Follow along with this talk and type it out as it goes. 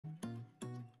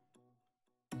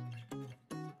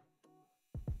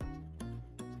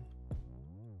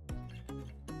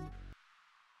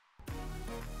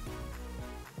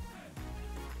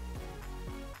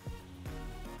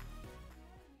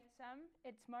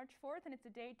It's March 4th and it's a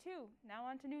day 2. Now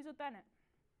on to news with Bennett.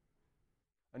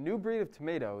 A new breed of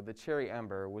tomato, the Cherry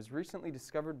Ember, was recently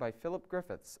discovered by Philip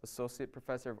Griffiths, Associate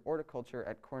Professor of Horticulture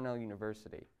at Cornell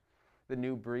University. The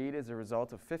new breed is a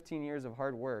result of 15 years of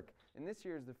hard work, and this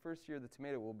year is the first year the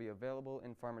tomato will be available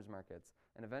in farmers markets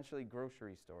and eventually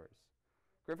grocery stores.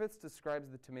 Griffiths describes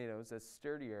the tomatoes as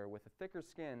sturdier with a thicker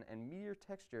skin and meatier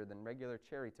texture than regular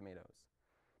cherry tomatoes.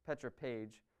 Petra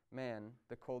Pageman,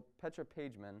 the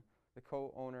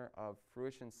co-owner of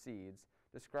Fruition Seeds,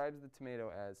 describes the tomato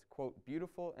as, quote,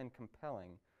 beautiful and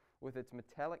compelling, with its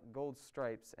metallic gold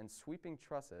stripes and sweeping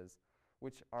trusses,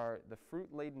 which are the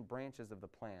fruit-laden branches of the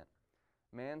plant.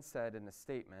 Mann said in a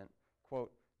statement,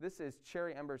 quote, this is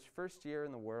Cherry Ember's first year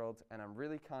in the world, and I'm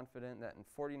really confident that in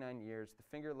 49 years, the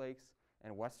Finger Lakes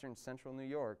and western central New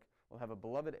York will have a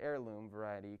beloved heirloom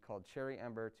variety called Cherry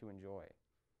Ember to enjoy.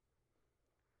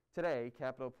 Today,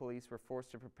 Capitol Police were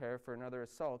forced to prepare for another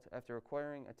assault after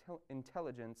acquiring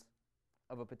intelligence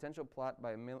of a potential plot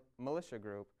by a militia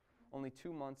group only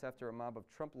 2 months after a mob of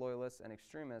Trump loyalists and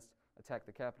extremists attacked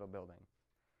the Capitol building.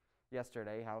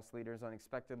 Yesterday, House leaders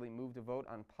unexpectedly moved to vote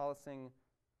on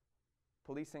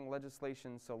policing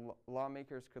legislation so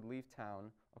lawmakers could leave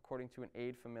town, according to an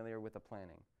aide familiar with the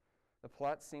planning. The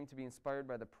plot seemed to be inspired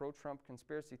by the pro-Trump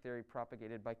conspiracy theory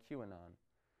propagated by QAnon.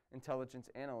 Intelligence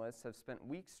analysts have spent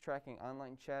weeks tracking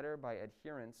online chatter by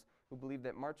adherents who believe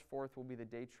that March 4th will be the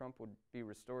day Trump would be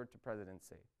restored to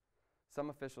presidency. Some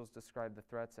officials described the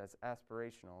threats as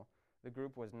aspirational. The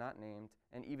group was not named,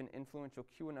 and even influential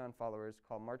QAnon followers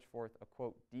call March 4th a,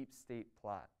 quote, deep state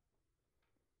plot.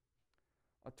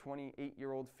 A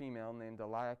 28-year-old female named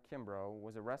Aliyah Kimbrough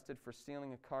was arrested for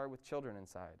stealing a car with children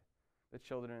inside. The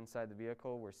children inside the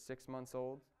vehicle were 6 months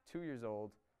old, 2 years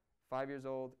old, 5 years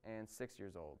old, and 6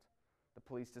 years old. The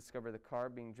police discovered the car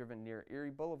being driven near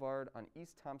Erie Boulevard on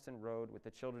East Thompson Road with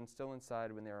the children still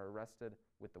inside when they were arrested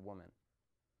with the woman.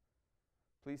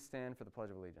 Please stand for the Pledge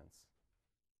of Allegiance.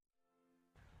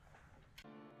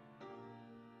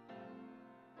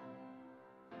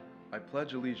 I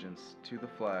pledge allegiance to the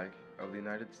flag of the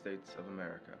United States of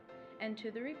America and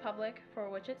to the republic for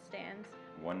which it stands,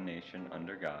 one nation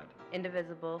under God,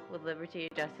 indivisible, with liberty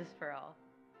and justice for all.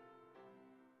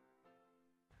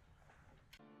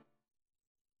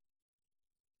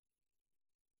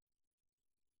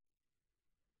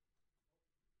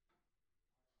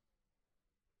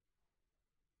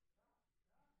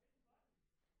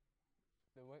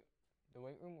 The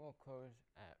weight room will close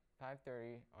at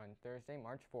 5:30 on Thursday,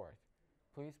 March 4th.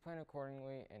 Please plan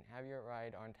accordingly and have your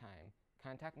ride on time.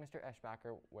 Contact Mr.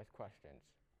 Eschbacher with questions.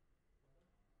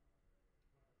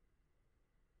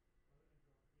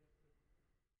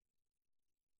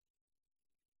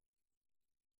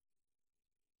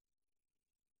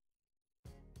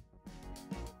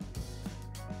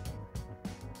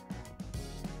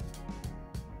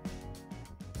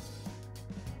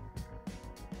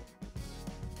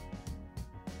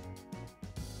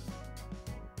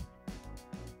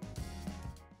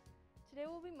 Today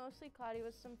will be mostly cloudy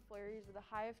with some flurries with a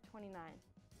high of 29.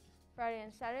 Friday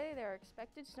and Saturday there are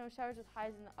expected snow showers with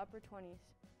highs in the upper 20s.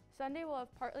 Sunday will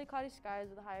have partly cloudy skies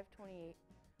with a high of 28.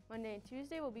 Monday and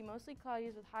Tuesday will be mostly cloudy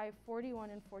with a high of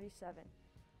 41 and 47.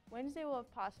 Wednesday will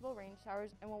have possible rain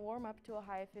showers and will warm up to a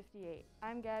high of 58.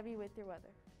 I'm Gabby with your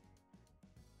weather.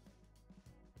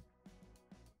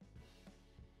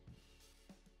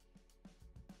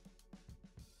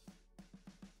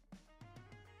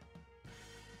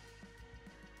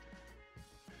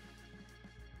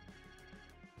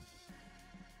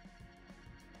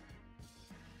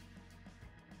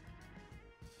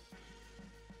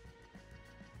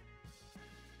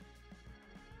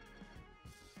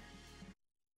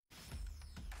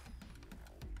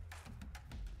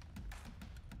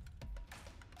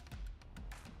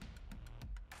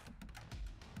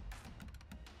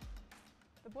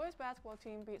 The boys basketball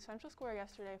team beat Central Square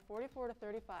yesterday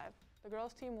 44-35. The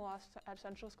girls team lost at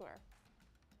Central Square.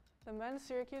 The men's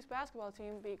Syracuse basketball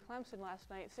team beat Clemson last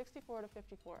night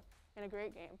 64-54 in a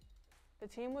great game. The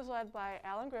team was led by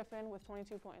Alan Griffin with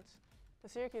 22 points. The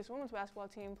Syracuse women's basketball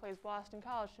team plays Boston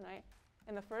College tonight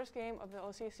in the first game of the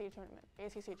ACC tournament.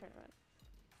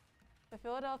 The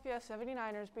Philadelphia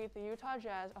 79ers beat the Utah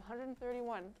Jazz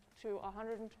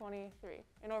 131-123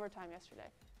 in overtime yesterday.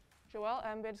 Joel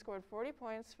Embiid scored 40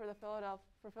 points for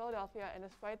Philadelphia, and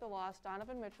despite the loss,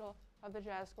 Donovan Mitchell of the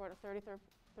Jazz scored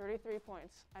 33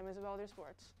 points. I'm Isabel with your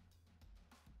sports.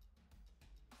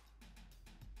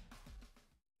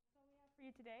 That's all we have for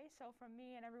you today. So from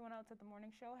me and everyone else at the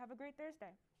morning show, have a great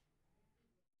Thursday.